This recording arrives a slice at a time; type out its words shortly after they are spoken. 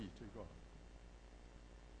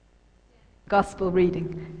Gospel reading.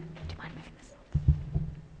 Do you mind moving this?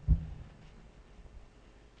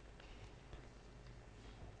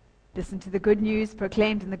 Listen to the good news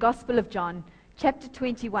proclaimed in the Gospel of John, chapter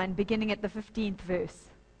 21, beginning at the 15th verse.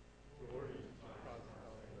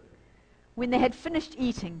 When they had finished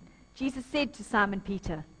eating, Jesus said to Simon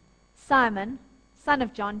Peter, "Simon, son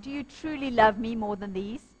of John, do you truly love me more than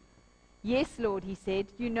these?" "Yes, Lord," he said,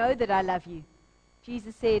 "you know that I love you."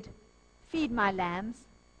 Jesus said, "Feed my lambs."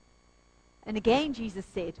 And again Jesus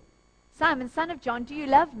said, "Simon, son of John, do you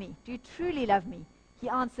love me? Do you truly love me?" He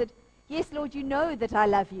answered, "Yes, Lord, you know that I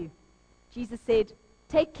love you." Jesus said,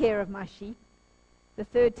 "Take care of my sheep." The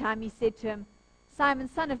third time he said to him, "Simon,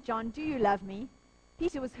 son of John, do you love me?"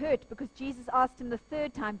 Peter was hurt because Jesus asked him the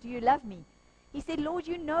third time, "Do you love me?" He said, "Lord,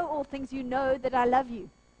 you know all things. You know that I love you."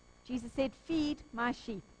 Jesus said, "Feed my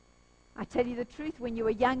sheep. I tell you the truth, when you were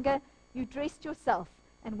younger, you dressed yourself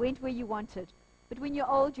and went where you wanted. But when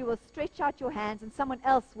you're old, you will stretch out your hands, and someone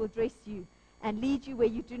else will dress you and lead you where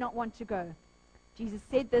you do not want to go." Jesus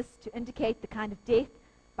said this to indicate the kind of death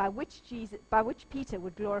by which Peter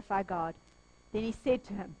would glorify God. Then he said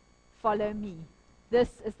to him, "Follow me."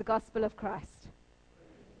 This is the gospel of Christ.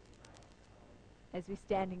 As we're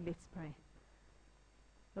standing, let's pray.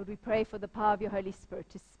 Lord, we pray for the power of your Holy Spirit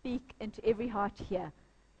to speak into every heart here.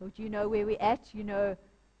 Lord, you know where we're at. You know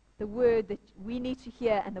the word that we need to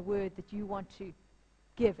hear and the word that you want to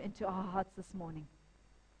give into our hearts this morning.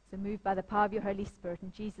 So move by the power of your Holy Spirit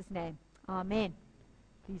in Jesus' name. Amen.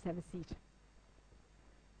 Please have a seat.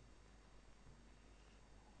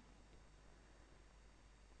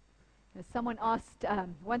 Someone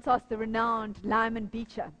once asked the renowned Lyman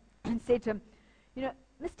Beecher and said to him,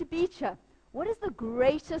 "Mr. Beecher, what is the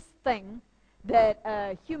greatest thing that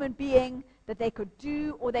a human being that they could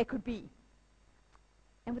do or they could be?"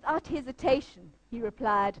 And without hesitation, he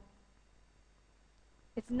replied,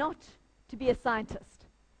 "It's not to be a scientist,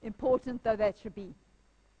 important though that should be.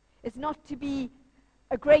 It's not to be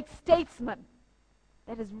a great statesman.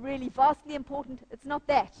 That is really vastly important. It's not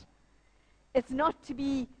that. It's not to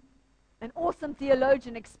be an awesome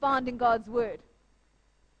theologian expounding God's word.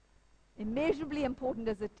 Immeasurably important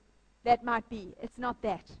as that might be, it's not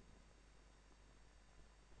that."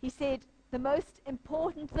 He said, the most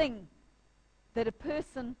important thing that a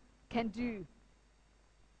person can do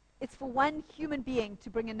is for one human being to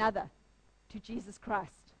bring another to Jesus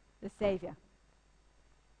Christ, the Savior.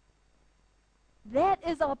 That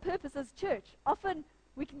is our purpose as church. Often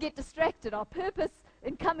we can get distracted. Our purpose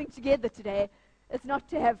in coming together today is not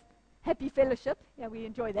to have happy fellowship. Yeah, we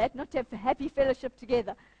enjoy that. Not to have happy fellowship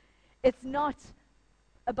together. It's not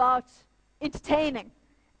about entertaining.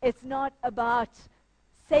 It's not about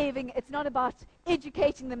saving. It's not about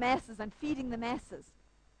educating the masses and feeding the masses.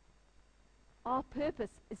 Our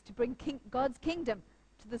purpose is to bring God's kingdom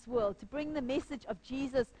to this world, to bring the message of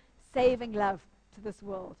Jesus' saving love to this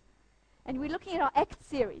world. And we're looking at our Acts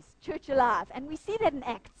series, Church Alive, and we see that in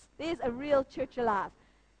Acts. There's a real church alive.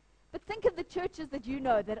 But think of the churches that you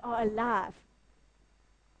know that are alive.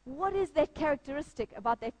 What is that characteristic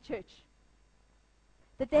about that church?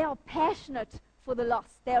 That they are passionate for the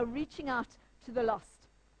lost. They are reaching out to the lost.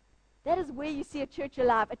 That is where you see a church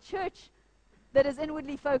alive. A church that is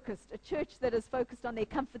inwardly focused. A church that is focused on their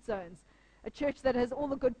comfort zones. A church that has all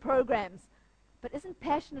the good programs, but isn't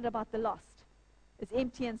passionate about the lost. Is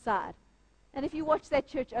empty inside. And if you watch that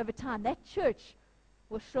church over time, that church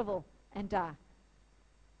will shrivel and die.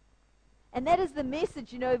 And that is the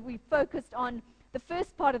message, we focused on the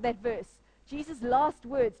first part of that verse. Jesus' last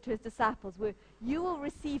words to his disciples were, "You will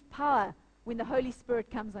receive power when the Holy Spirit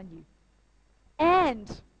comes on you.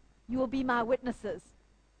 And you will be my witnesses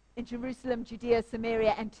in Jerusalem, Judea,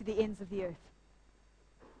 Samaria, and to the ends of the earth."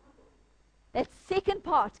 That second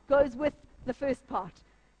part goes with the first part.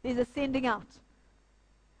 There's a sending out.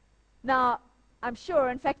 Now, I'm sure,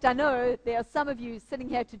 in fact, I know there are some of you sitting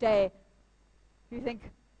here today who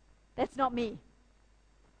think, "That's not me."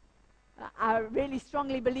 I really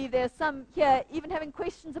strongly believe there are some here even having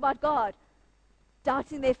questions about God,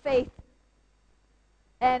 doubting their faith.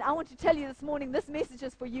 And I want to tell you this morning, this message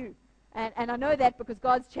is for you. And I know that because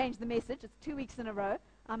God's changed the message. It's 2 weeks in a row.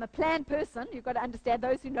 I'm a planned person. You've got to understand,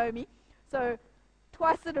 those who know me. So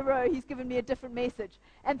twice in a row, he's given me a different message.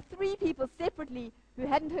 And 3 people separately who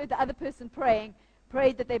hadn't heard the other person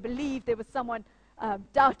prayed that they believed there was someone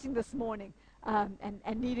doubting this morning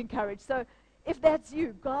and needing courage. So if that's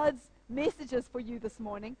you, God's message is for you this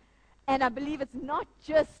morning. And I believe it's not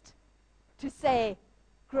just to say,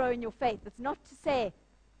 grow in your faith. It's not to say,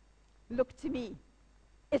 look to me.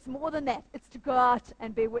 It's more than that. It's to go out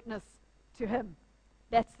and bear witness to him.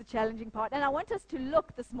 That's the challenging part. And I want us to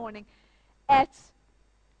look this morning at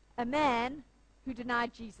a man who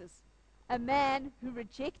denied Jesus, a man who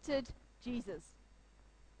rejected Jesus.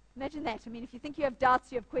 Imagine that. I mean, if you think you have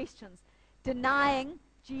doubts, you have questions. Denying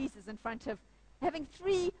Jesus in front of, having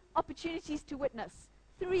 3 opportunities to witness,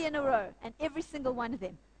 3 in a row, and every single one of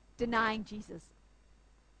them denying Jesus.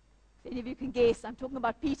 If any of you can guess, I'm talking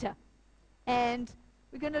about Peter. And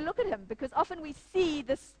we're going to look at him, because often we see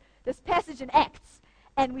this passage in Acts,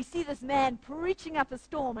 and we see this man preaching up a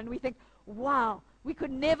storm, and we think, wow, we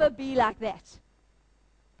could never be like that.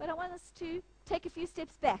 But I want us to take a few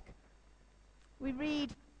steps back.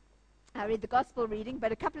 I read the gospel reading,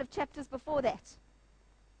 but a couple of chapters before that.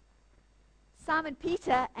 Simon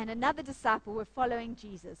Peter and another disciple were following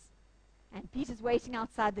Jesus. And Peter's waiting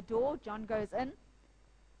outside the door. John goes in.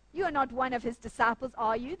 "You are not one of his disciples,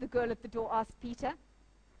 are you?" the girl at the door asked Peter.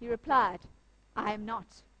 He replied, "I am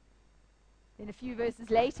not." Then a few verses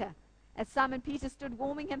later, as Simon Peter stood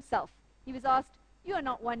warming himself, he was asked, "You are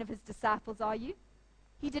not one of his disciples, are you?"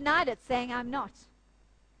 He denied it, saying, "I'm not."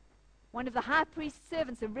 One of the high priest's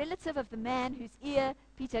servants, a relative of the man whose ear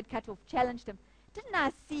Peter had cut off, challenged him, "Didn't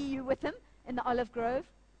I see you with him in the olive grove?"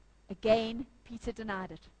 Again, Peter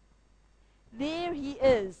denied it. There he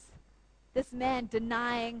is, this man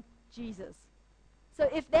denying Jesus. So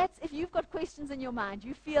if you've got questions in your mind,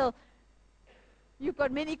 you feel you've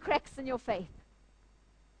got many cracks in your faith,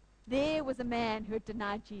 there was a man who had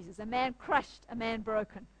denied Jesus, a man crushed, a man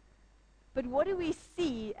broken. But what do we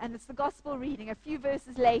see? And it's the gospel reading, a few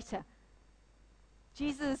verses later.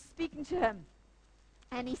 Jesus is speaking to him,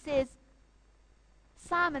 and he says,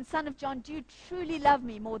 "Simon, son of John, do you truly love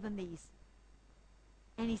me more than these?"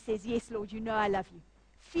 And he says, "Yes, Lord, you know I love you.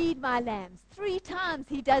 Feed my lambs." 3 times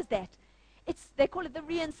he does that. They call it the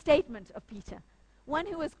reinstatement of Peter. One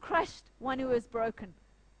who was crushed, one who was broken.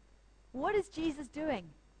 What is Jesus doing?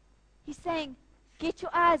 He's saying, get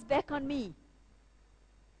your eyes back on me.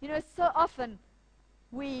 You know, so often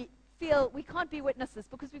we feel we can't be witnesses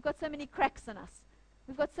because we've got so many cracks in us.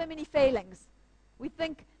 We've got so many failings. We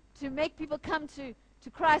think to make people come to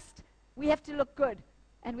Christ, we have to look good.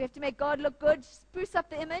 And we have to make God look good, spruce up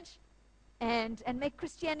the image, and make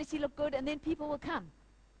Christianity look good, and then people will come.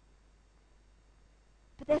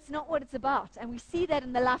 But that's not what it's about. And we see that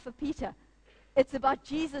in the life of Peter. It's about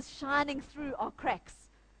Jesus shining through our cracks.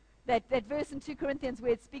 That verse in 2 Corinthians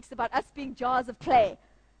where it speaks about us being jars of clay.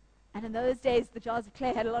 And in those days, the jars of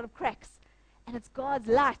clay had a lot of cracks. And it's God's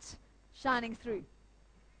light shining through.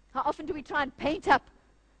 How often do we try and paint up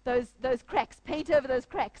those cracks, paint over those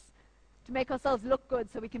cracks to make ourselves look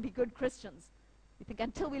good so we can be good Christians? We think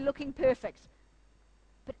until we're looking perfect.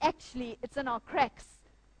 But actually, it's in our cracks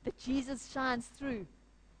that Jesus shines through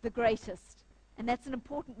the greatest. And that's an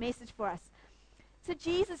important message for us. So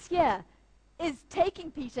Jesus here is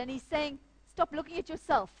taking Peter and he's saying, stop looking at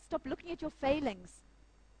yourself. Stop looking at your failings.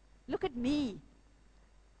 Look at me.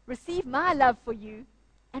 Receive my love for you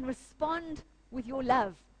and respond with your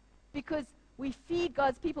love. Because we feed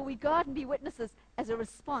God's people. We go out and be witnesses as a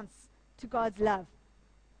response to God's love.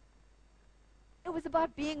 It was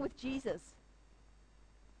about being with Jesus.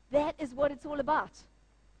 That is what it's all about.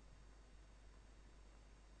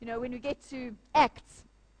 You know, when we get to Acts,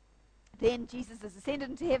 then Jesus has ascended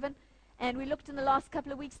into heaven, and we looked in the last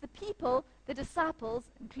couple of weeks, the people, the disciples,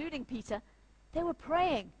 including Peter, they were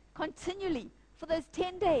praying continually. For those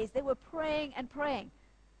 10 days, they were praying and praying.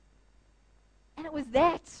 And it was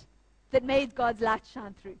that made God's light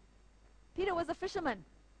shine through. Peter was a fisherman.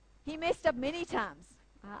 He messed up many times.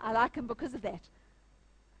 I like him because of that.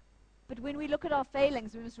 But when we look at our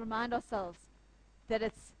failings, we must remind ourselves that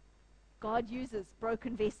it's God uses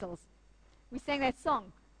broken vessels. We sang that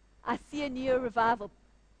song, I see a new revival,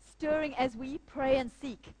 stirring as we pray and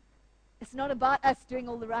seek. It's not about us doing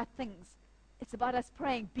all the right things. It's about us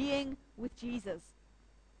praying, being with Jesus.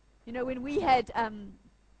 You know, when we had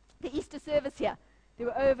the Easter service here, there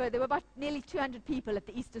were about nearly 200 people at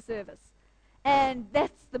the Easter service. And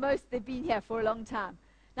that's the most they've been here for a long time.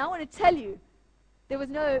 Now I want to tell you, there was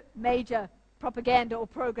no major propaganda or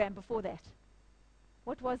program before that.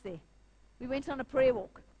 What was there? We went on a prayer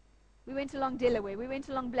walk. We went along Delaware. We went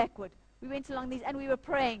along Blackwood. We went along these, and we were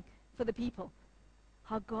praying for the people.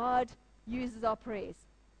 How God uses our prayers.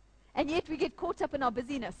 And yet we get caught up in our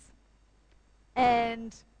busyness.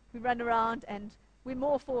 And we run around, and we're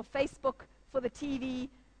more for Facebook, for the TV,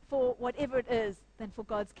 for whatever it is, than for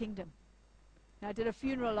God's kingdom. Now, I did a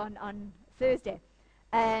funeral on Thursday,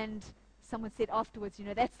 and someone said afterwards, you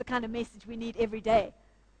know, that's the kind of message we need every day.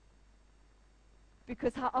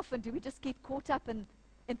 Because how often do we just get caught up in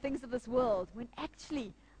things of this world, when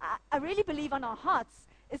actually, I really believe on our hearts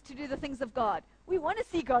is to do the things of God. We want to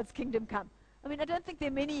see God's kingdom come. I mean, I don't think there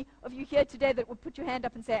are many of you here today that would put your hand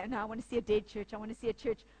up and say, no, I want to see a dead church. I want to see a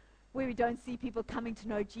church where we don't see people coming to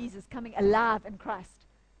know Jesus, coming alive in Christ.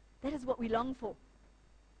 That is what we long for.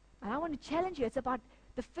 And I want to challenge you. It's about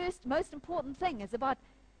the first, most important thing. It's about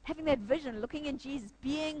having that vision, looking in Jesus,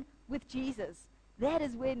 being with Jesus. That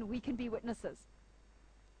is when we can be witnesses.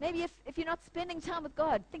 Maybe if you're not spending time with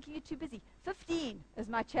God, thinking you're too busy, 15 is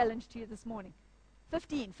my challenge to you this morning.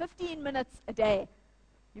 15 minutes a day.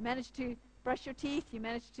 You manage to brush your teeth, you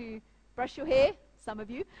manage to brush your hair, some of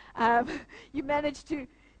you. You manage to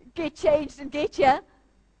get changed and get here.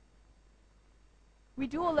 We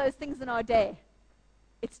do all those things in our day.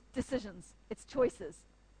 It's decisions, it's choices.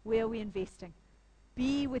 Where are we investing?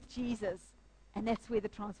 Be with Jesus, and that's where the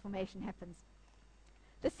transformation happens.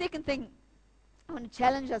 The second thing I want to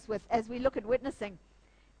challenge us with as we look at witnessing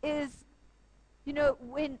is,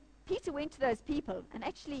 when Peter went to those people, and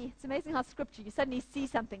actually it's amazing how Scripture, you suddenly see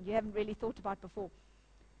something you haven't really thought about before.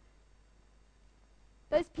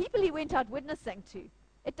 Those people he went out witnessing to,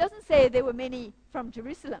 it doesn't say there were many from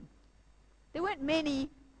Jerusalem. There weren't many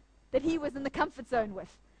that he was in the comfort zone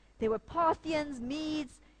with. There were Parthians,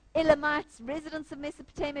 Medes, Elamites, residents of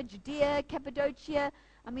Mesopotamia, Judea, Cappadocia.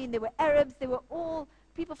 There were Arabs. There were all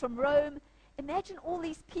people from Rome. Imagine all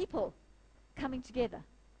these people coming together.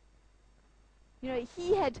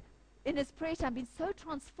 He had, in his prayer time, been so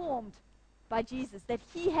transformed by Jesus that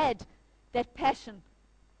he had that passion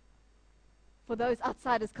for those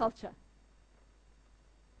outside his culture.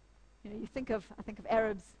 I think of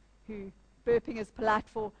Arabs who burping is polite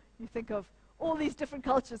for. You think of all these different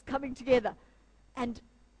cultures coming together. And,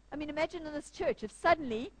 imagine in this church, if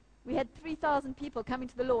suddenly we had 3,000 people coming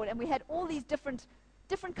to the Lord, and we had all these different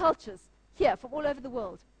cultures here from all over the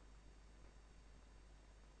world.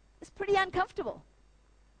 It's pretty uncomfortable.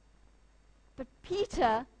 But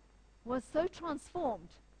Peter was so transformed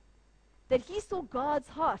that he saw God's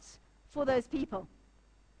heart for those people.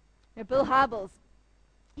 Bill Hybels,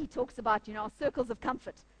 he talks about, our circles of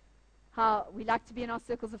comfort, how we like to be in our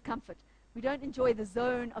circles of comfort. We don't enjoy the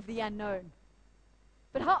zone of the unknown.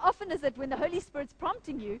 But how often is it when the Holy Spirit's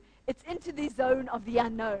prompting you, it's into the zone of the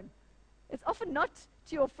unknown? It's often not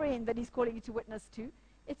to your friend that he's calling you to witness to.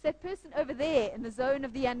 It's that person over there in the zone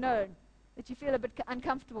of the unknown that you feel a bit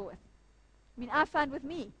uncomfortable with. I find with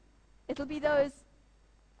me, it'll be those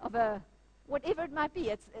of whatever it might be.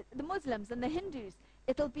 It's the Muslims and the Hindus.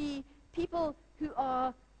 It'll be people who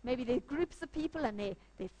are, maybe they're groups of people and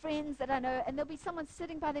they're friends that I know, and there'll be someone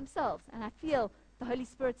sitting by themselves, and I feel the Holy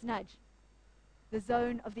Spirit's nudge. The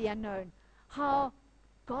zone of the unknown. How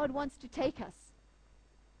God wants to take us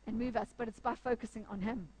and move us, but it's by focusing on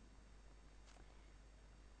Him.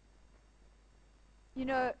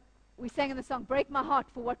 We sang in the song, "Break my heart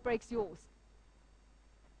for what breaks yours."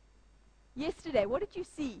 Yesterday, what did you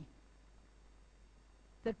see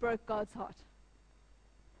that broke God's heart?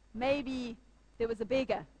 Maybe there was a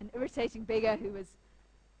beggar, an irritating beggar who was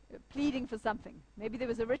pleading for something. Maybe there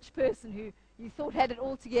was a rich person who you thought had it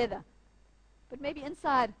all together, but maybe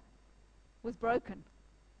inside was broken.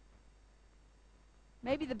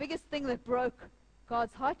 Maybe the biggest thing that broke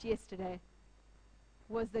God's heart yesterday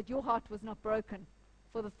was that your heart was not broken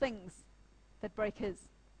for the things that break His.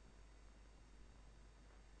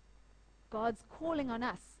 God's calling on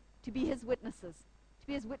us to be His witnesses,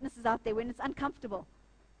 out there when it's uncomfortable.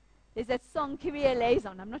 There's that song, Kyrie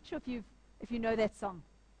eleison. I'm not sure if you know that song.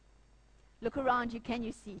 Look around you, can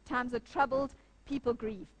you see? Times are troubled, people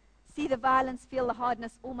grieve. See the violence, feel the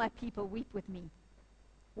hardness, all my people weep with me.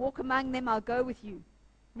 Walk among them, I'll go with you.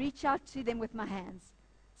 Reach out to them with my hands.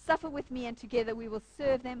 Suffer with me, and together we will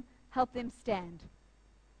serve them, help them stand.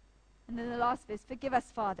 And then the last verse, forgive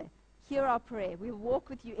us, Father. Hear our prayer. We'll walk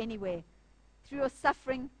with you anywhere. Through your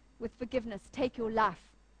suffering with forgiveness, take your life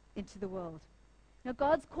into the world. Now,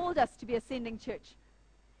 God's called us to be a sending church.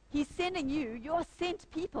 He's sending you. You're sent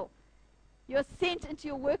people. You're sent into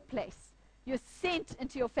your workplace. You're sent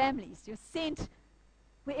into your families. You're sent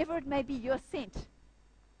wherever it may be. You're sent.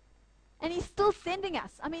 And He's still sending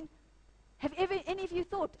us. Have any of you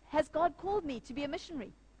thought, has God called me to be a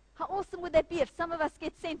missionary? How awesome would that be if some of us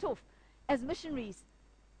get sent off as missionaries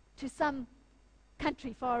to some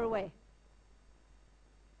country far away?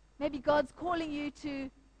 Maybe God's calling you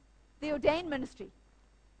to the ordained ministry.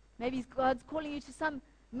 Maybe God's calling you to some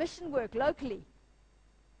mission work locally.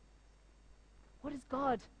 What is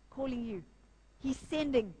God calling you? He's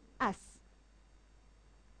sending us.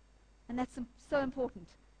 And that's so important.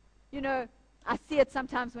 I see it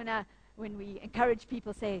sometimes when we encourage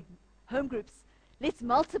people, say, home groups, let's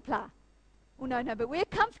multiply. Oh, no, but we're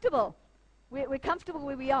comfortable. We're comfortable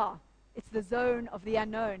where we are. It's the zone of the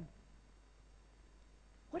unknown.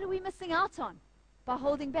 What are we missing out on by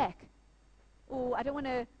holding back. Or I don't want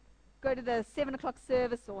to go to the 7 o'clock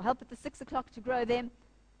service or help at the 6 o'clock to grow them,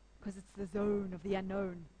 because it's the zone of the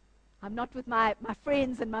unknown. I'm not with my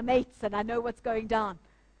friends and my mates, and I know what's going down.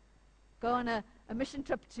 Go on a mission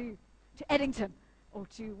trip to Addington or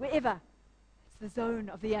to wherever. It's the zone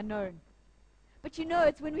of the unknown. But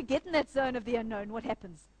it's when we get in that zone of the unknown, what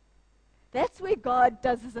happens? That's where God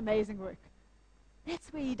does his amazing work.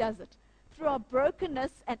 That's where he does it. Through our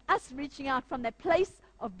brokenness and us reaching out from that place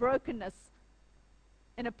of brokenness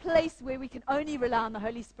in a place where we can only rely on the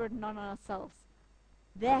Holy Spirit and not on ourselves.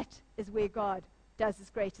 That is where God does his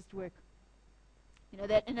greatest work.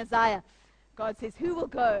 That in Isaiah, God says, who will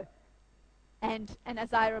go? And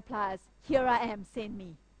Isaiah replies, here I am, send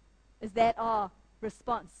me. Is that our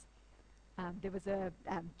response? There was a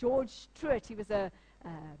George Truett, he was a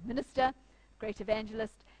minister, great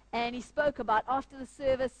evangelist, and he spoke about after the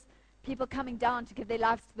service, people coming down to give their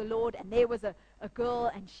lives to the Lord, and there was a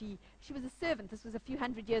girl, and she was a servant. This was a few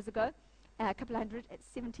hundred years ago, a couple of hundred,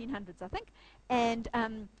 1700s, I think, and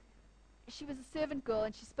she was a servant girl,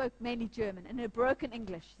 and she spoke mainly German, and in her broken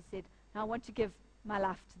English, she said, now I want to give my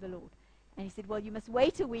life to the Lord. And he said, well, you must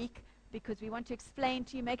wait a week, because we want to explain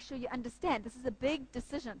to you, make sure you understand. This is a big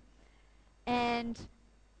decision. And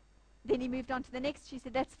then he moved on to the next. She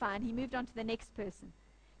said, that's fine. He moved on to the next person.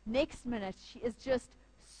 Next minute, she is just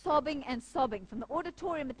sobbing and sobbing. From the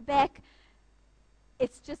auditorium at the back,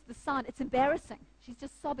 it's just the sound. It's embarrassing. She's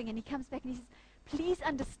just sobbing, and he comes back and he says, please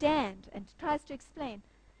understand, and tries to explain.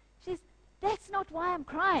 She says, that's not why I'm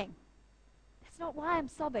crying. That's not why I'm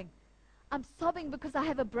sobbing. I'm sobbing because I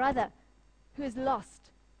have a brother who is lost,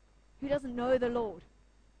 who doesn't know the Lord.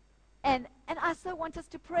 And I so want us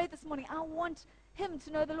to pray this morning. I want him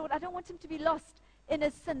to know the Lord. I don't want him to be lost in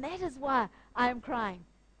his sin. That is why I am crying.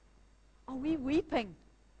 Are we weeping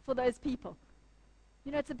for those people?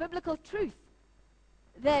 It's a biblical truth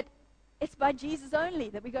that it's by Jesus only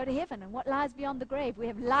that we go to heaven, and what lies beyond the grave. We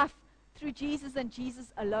have life through Jesus and Jesus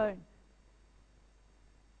alone.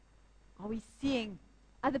 Are we seeing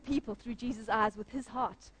other people through Jesus' eyes with his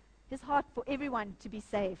heart for everyone to be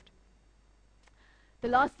saved? The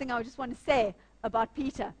last thing I just want to say about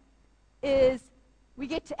Peter is we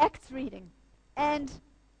get to Acts reading, and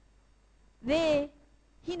there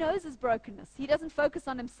he knows his brokenness. He doesn't focus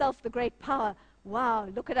on himself, the great power. Wow,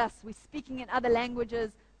 look at us. We're speaking in other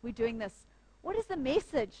languages. We're doing this. What is the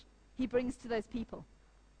message he brings to those people?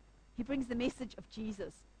 He brings the message of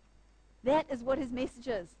Jesus. That is what his message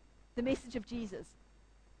is, the message of Jesus.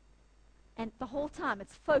 And the whole time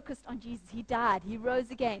it's focused on Jesus. He died. He rose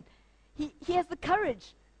again. He has the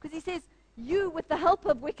courage, because he says, you, with the help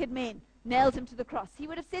of wicked men, nailed him to the cross. He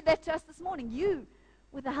would have said that to us this morning. You,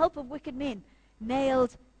 with the help of wicked men,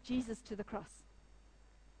 nailed Jesus to the cross.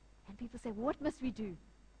 And people say, what must we do?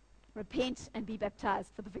 Repent and be baptized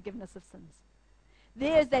for the forgiveness of sins.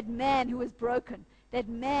 There's that man who was broken, that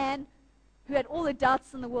man who had all the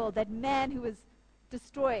doubts in the world, that man who was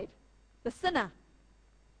destroyed, the sinner.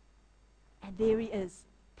 And there he is,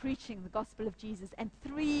 preaching the gospel of Jesus, and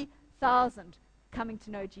 3,000 coming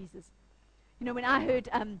to know Jesus. When I heard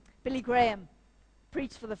Billy Graham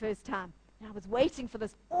preach for the first time, and I was waiting for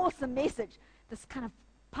this awesome message, this kind of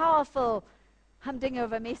powerful humdinger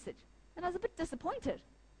of a message, and I was a bit disappointed.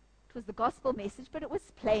 It was the gospel message, but it was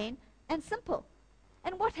plain and simple.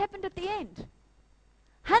 And what happened at the end?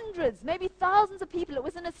 Hundreds, maybe thousands of people. It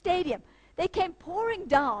was in a stadium. They came pouring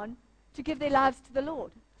down to give their lives to the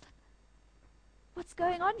Lord. What's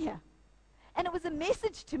going on here? And it was a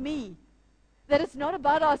message to me that it's not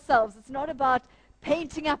about ourselves. It's not about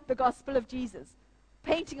painting up the gospel of Jesus,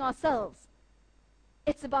 painting ourselves.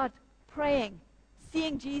 It's about praying,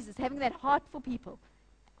 seeing Jesus, having that heart for people,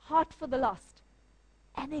 heart for the lost,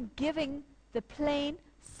 and then giving the plain,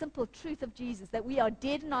 simple truth of Jesus, that we are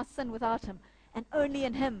dead in our sin without him, and only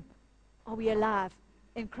in him are we alive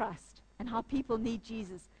in Christ, and how people need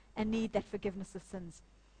Jesus and need that forgiveness of sins.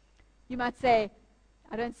 You might say,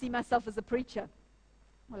 I don't see myself as a preacher.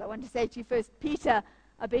 Well, I want to say to you first, Peter,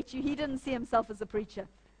 I bet you he didn't see himself as a preacher.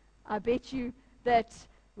 I bet you that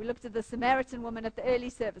we looked at the Samaritan woman at the early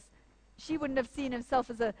service. She wouldn't have seen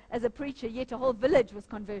herself as a preacher, yet a whole village was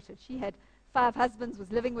converted. She had 5 husbands,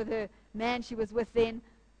 was living with her man she was with then.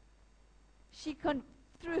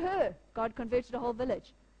 Through her, God converted a whole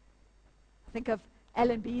village. I think of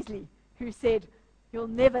Alan Beasley, who said, you'll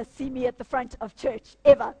never see me at the front of church,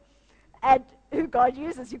 ever. And who God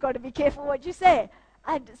uses, you've got to be careful what you say.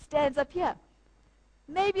 And stands up here.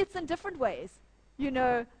 Maybe it's in different ways.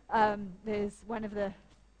 There's one of the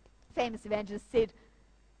famous evangelists said,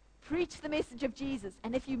 preach the message of Jesus,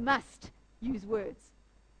 and if you must, use words.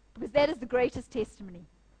 Because that is the greatest testimony.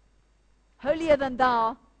 holier than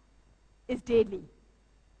thou is deadly.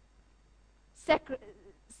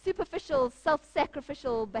 Superficial,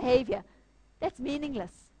 self-sacrificial behavior, that's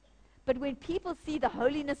meaningless. But when people see the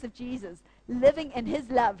holiness of Jesus living in his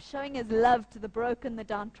love, showing his love to the broken, the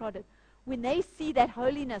downtrodden, when they see that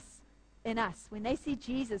holiness in us, when they see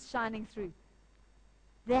Jesus shining through,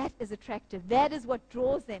 that is attractive. That is what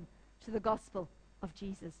draws them to the gospel of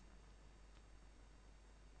Jesus.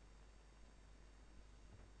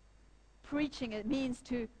 Preaching, it means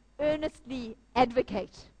to earnestly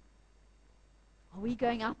advocate. Are we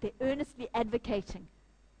going out there earnestly advocating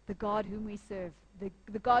the God whom we serve,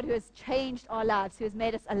 the God who has changed our lives, who has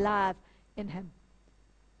made us alive in him?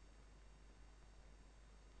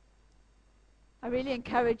 I really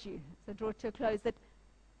encourage you, as I draw to a close, that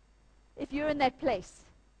if you're in that place,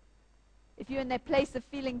 if you're in that place of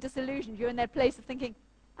feeling disillusioned, you're in that place of thinking,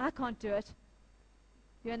 I can't do it,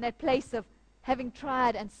 you're in that place of having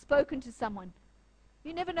tried and spoken to someone,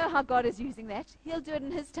 you never know how God is using that. He'll do it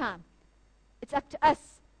in his time. It's up to us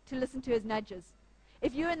to listen to his nudges.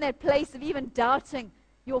 If you're in that place of even doubting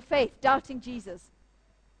your faith, doubting Jesus,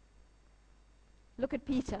 look at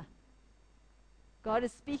Peter. God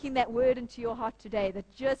is speaking that word into your heart today, that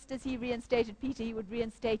just as he reinstated Peter, he would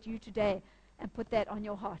reinstate you today and put that on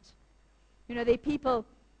your heart. You know, there are people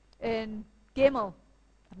in Gemmel,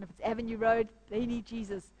 I don't know if it's Avenue Road, they need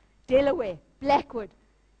Jesus. Delaware, Blackwood,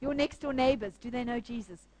 your next door neighbors, do they know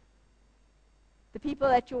Jesus? The people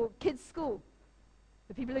at your kids' school,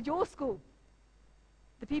 the people at your school,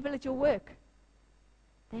 the people at your work,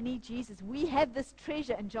 they need Jesus. We have this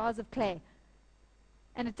treasure in jars of clay,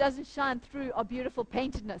 and it doesn't shine through our beautiful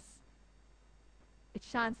paintedness. It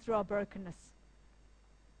shines through our brokenness.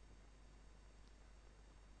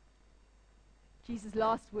 Jesus'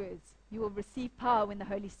 last words, you will receive power when the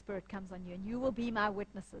Holy Spirit comes on you, and you will be my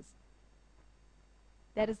witnesses.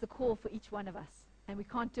 That is the call for each one of us, and we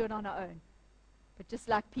can't do it on our own. But just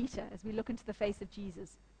like Peter, as we look into the face of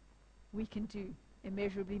Jesus, we can do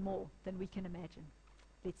immeasurably more than we can imagine.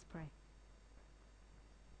 Let's pray.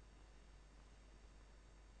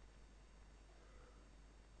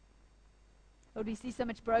 Lord, we see so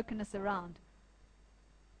much brokenness around.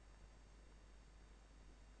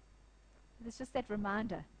 It's just that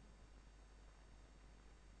reminder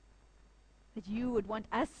that you would want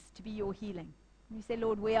us to be your healing. And you say,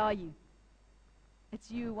 Lord, where are you?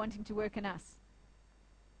 It's you wanting to work in us.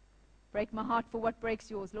 Break my heart for what breaks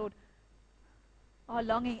yours, Lord. Our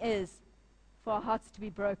longing is for our hearts to be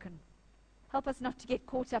broken. Help us not to get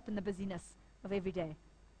caught up in the busyness of every day.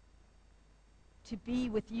 To be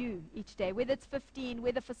with you each day, whether it's 15,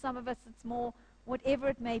 whether for some of us it's more, whatever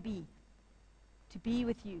it may be. To be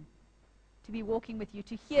with you, to be walking with you,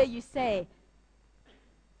 to hear you say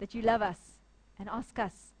that you love us and ask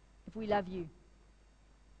us if we love you.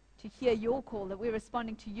 To hear your call that we're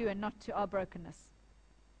responding to you and not to our brokenness.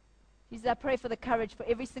 Jesus, I pray for the courage for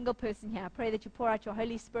every single person here. I pray that you pour out your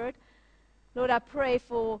Holy Spirit. Lord, I pray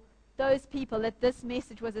for those people that this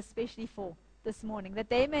message was especially for this morning, that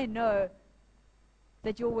they may know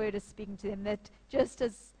that your word is speaking to them, that just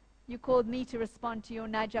as you called me to respond to your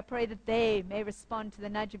nudge, I pray that they may respond to the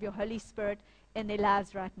nudge of your Holy Spirit in their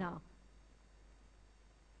lives right now.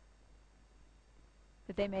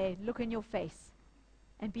 That they may look in your face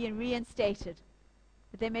and be reinstated,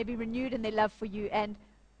 that they may be renewed in their love for you and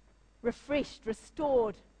refreshed,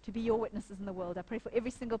 restored to be your witnesses in the world. I pray for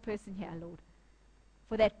every single person here, Lord,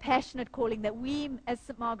 for that passionate calling, that we as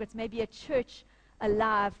St. Margaret's may be a church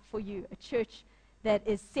alive for you, a church that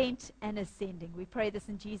is sent and is sending. We pray this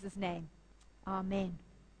in Jesus' name. Amen.